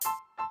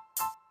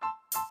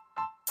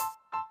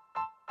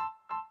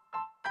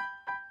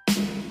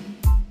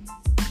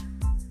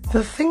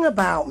The thing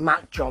about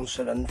Matt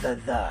Johnson and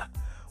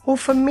well,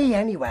 for me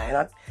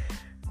anyway,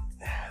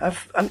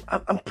 and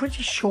I'm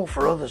pretty sure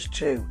for others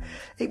too,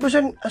 it was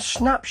a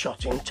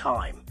snapshot in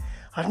time.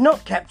 I've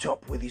not kept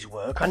up with his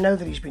work. I know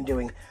that he's been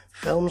doing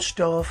film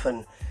stuff,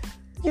 and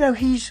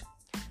he's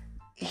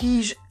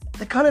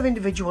the kind of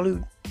individual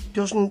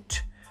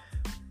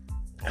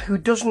who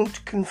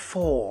doesn't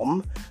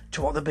conform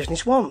to what the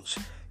business wants.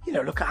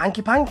 Look at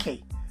Hanky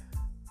Panky,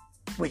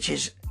 which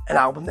is an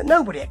album that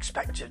nobody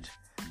expected.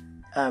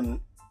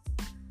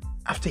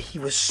 After he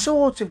was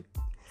sort of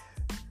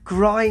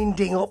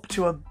grinding up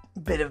to a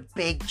bit of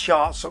big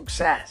chart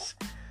success.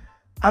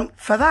 And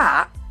for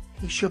that,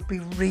 he should be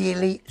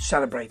really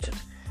celebrated.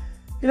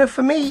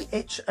 For me,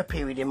 it's a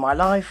period in my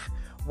life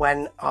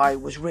when I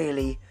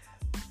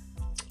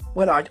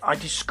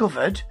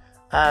discovered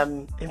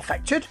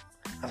Infected,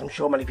 as I'm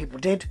sure many people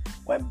did,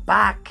 went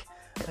back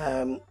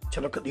to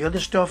look at the other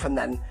stuff, and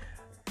then,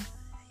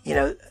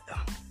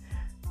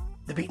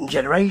 The Beaten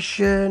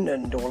Generation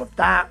and all of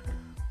that,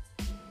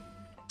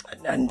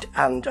 and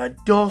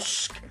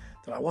Dusk,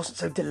 that I wasn't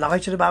so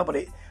delighted about, but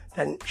it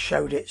then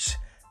showed its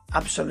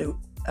absolute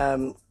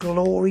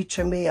glory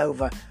to me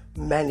over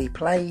many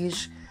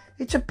plays.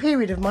 It's a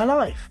period of my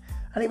life,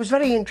 and it was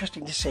very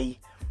interesting to see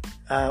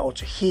or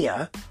to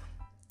hear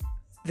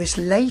this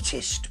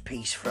latest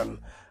piece from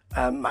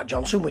Matt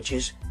Johnson, which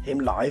is him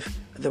live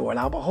at the Royal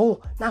Albert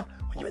Hall. Now,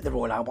 when you're at the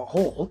Royal Albert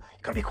Hall,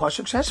 you've got to be quite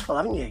successful,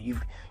 haven't you?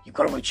 You've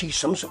got to achieve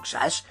some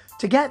success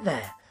to get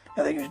there.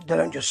 They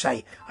don't just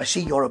say, I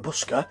see you're a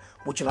busker,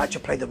 would you like to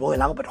play the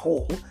Royal Albert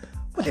Hall?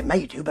 Well, they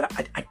may do, but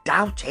I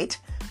doubt it.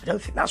 I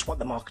don't think that's what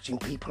the marketing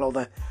people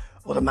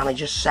or the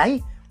managers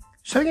say.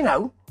 So,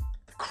 the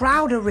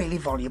crowd are really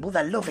voluble,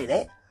 they're loving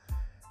it.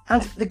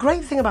 And the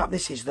great thing about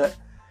this is that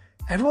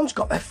everyone's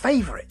got their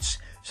favourites.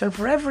 So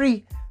for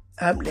every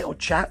little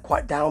chat,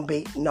 quite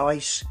downbeat,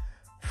 nice,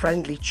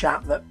 friendly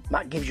chat that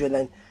Matt gives you, and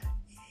then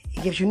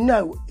he gives you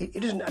he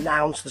doesn't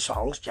announce the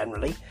songs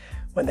generally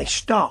when they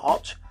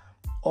start,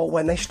 or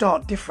when they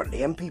start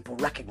differently and people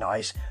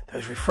recognise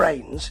those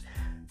refrains.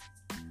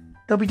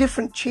 There'll be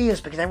different cheers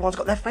because everyone's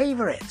got their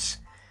favourites.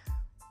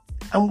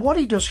 And what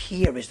he does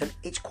here is that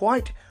it's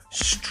quite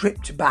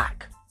stripped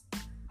back.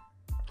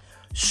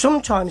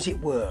 Sometimes it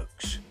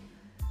works,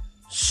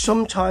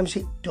 sometimes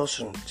it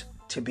doesn't,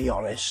 to be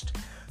honest.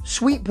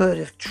 Sweet Bird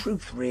of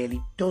Truth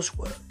really does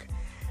work.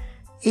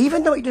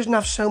 Even though it doesn't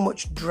have so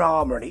much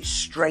drama and it's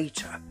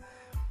straighter,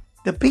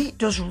 the beat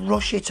does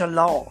rush it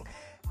along.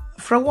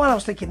 For a while I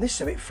was thinking this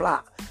is a bit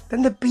flat,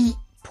 then the beat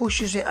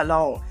pushes it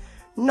along.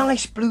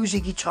 Nice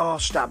bluesy guitar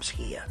stabs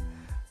here.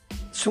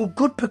 Some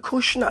good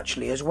percussion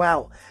actually as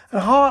well.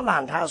 And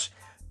Heartland has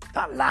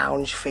that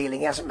lounge feeling.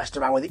 He hasn't messed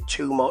around with it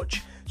too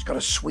much. It's got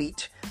a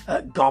sweet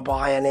gob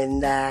iron in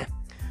there.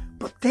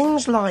 But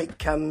things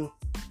like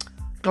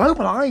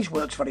Global Eyes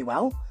works very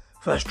well.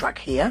 First track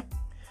here.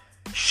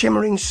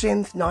 Shimmering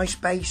synth, nice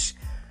bass.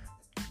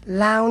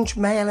 Lounge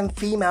male and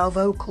female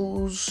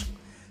vocals.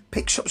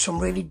 Picks up some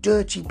really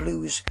dirty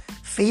blues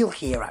feel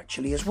here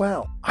actually as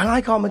well. I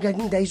like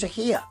Armageddon Days Are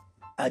Here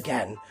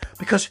again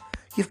because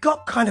you've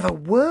got kind of a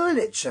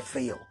Wurlitzer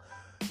feel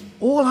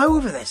all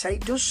over this, and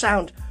it does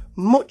sound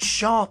much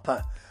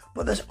sharper,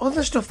 but there's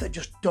other stuff that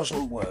just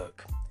doesn't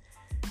work.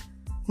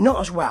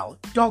 Not as well.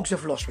 Dogs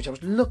of Lust, which I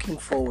was looking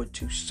forward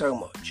to so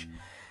much.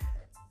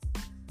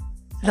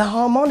 The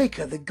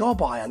harmonica, the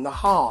gob iron, the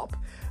harp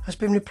has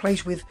been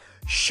replaced with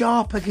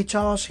sharper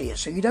guitars here,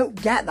 so you don't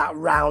get that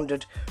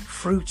rounded,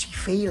 fruity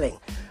feeling.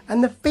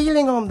 And the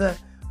feeling of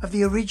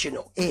the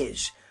original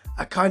is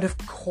a kind of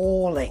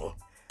calling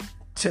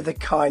to the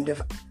kind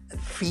of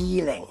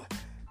feeling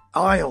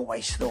I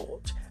always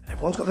thought.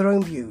 Everyone's got their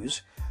own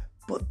views,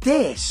 but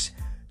this,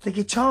 the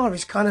guitar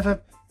is kind of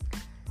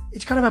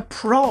a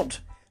prod.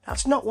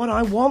 That's not what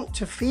I want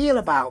to feel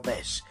about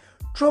this.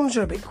 Drums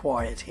are a bit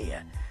quiet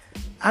here,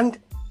 and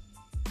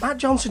Matt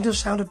Johnson does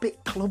sound a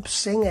bit club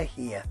singer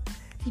here.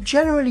 He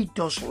generally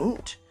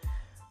doesn't.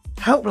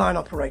 Helpline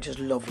operator's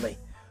lovely.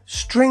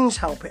 Strings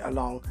help it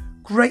along.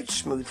 Great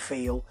smooth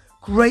feel.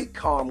 Great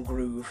calm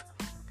groove.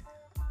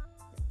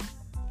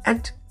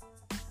 And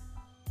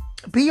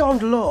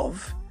Beyond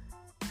Love,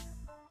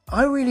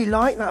 I really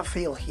like that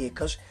feel here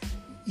because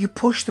you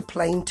push the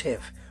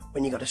plaintive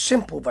when you've got a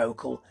simple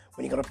vocal,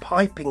 when you've got a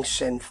piping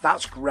synth,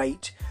 that's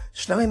great.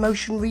 Slow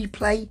Emotion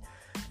Replay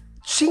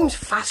seems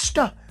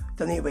faster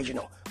than the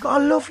original.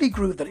 Got a lovely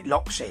groove that it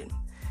locks in.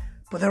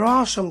 But there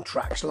are some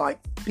tracks like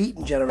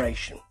Beaten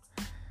Generation,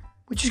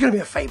 which is going to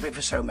be a favourite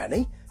for so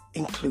many,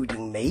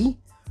 including me.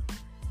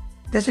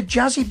 There's a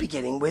jazzy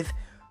beginning with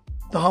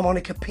the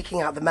harmonica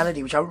picking out the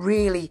melody, which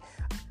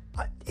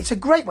it's a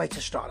great way to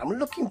start. I'm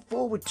looking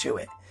forward to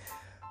it.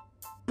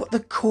 But the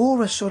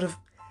chorus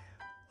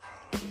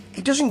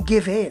it doesn't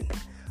give in,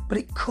 but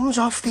it comes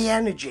off the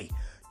energy.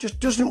 Just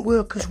doesn't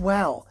work as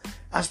well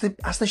as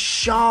the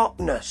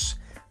sharpness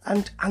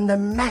and the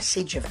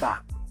message of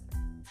that.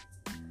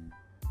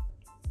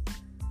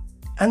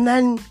 And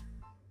then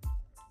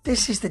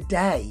This Is the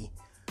Day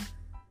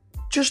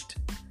just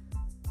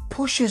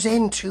pushes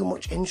in too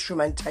much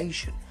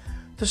instrumentation.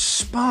 the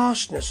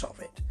sparseness of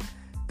it,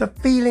 the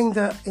feeling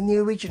that in the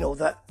original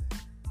that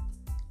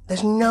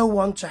there's no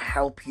one to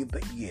help you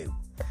but you.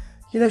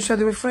 You know, so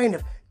the refrain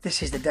of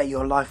 "This is the day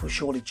your life will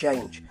surely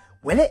change."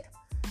 Will it?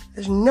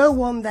 There's no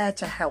one there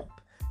to help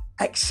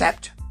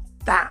except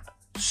that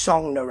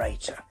song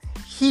narrator.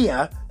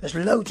 Here, there's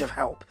loads of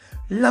help,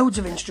 loads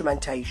of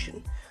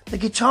instrumentation. The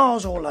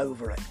guitar's all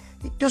over it.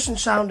 It doesn't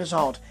sound as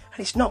odd,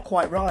 and it's not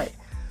quite right.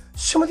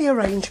 Some of the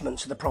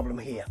arrangements are the problem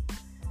here.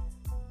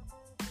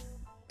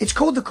 It's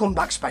called the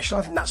Comeback Special.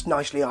 I think that's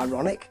nicely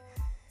ironic.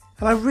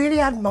 And I really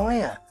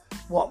admire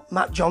what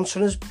Matt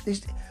Johnson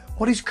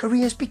what his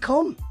career has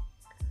become.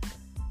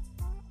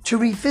 To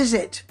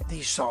revisit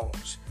these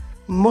songs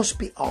must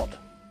be odd.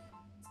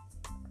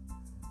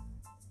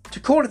 To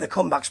call it the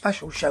Comeback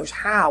Special shows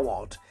how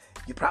odd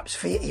he perhaps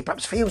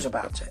feels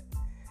about it.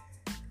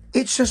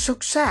 It's a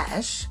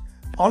success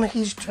on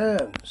his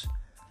terms,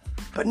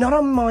 but not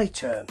on my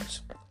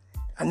terms.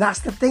 And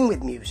that's the thing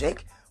with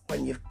music.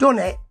 When you've done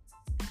it,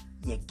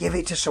 you give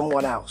it to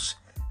someone else.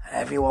 And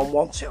everyone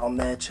wants it on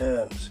their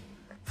terms.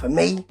 For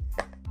me,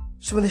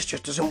 some of this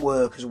just doesn't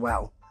work as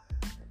well.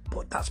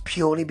 But that's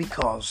purely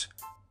because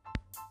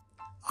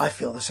I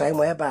feel the same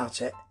way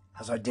about it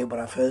as I did when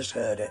I first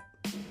heard it.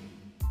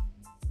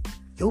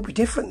 You'll be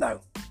different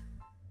though.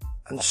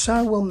 And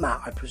so will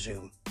Matt, I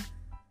presume.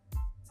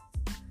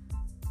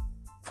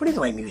 Funny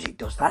the way music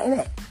does that, isn't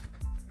it?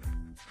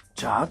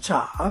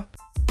 Ta-ta.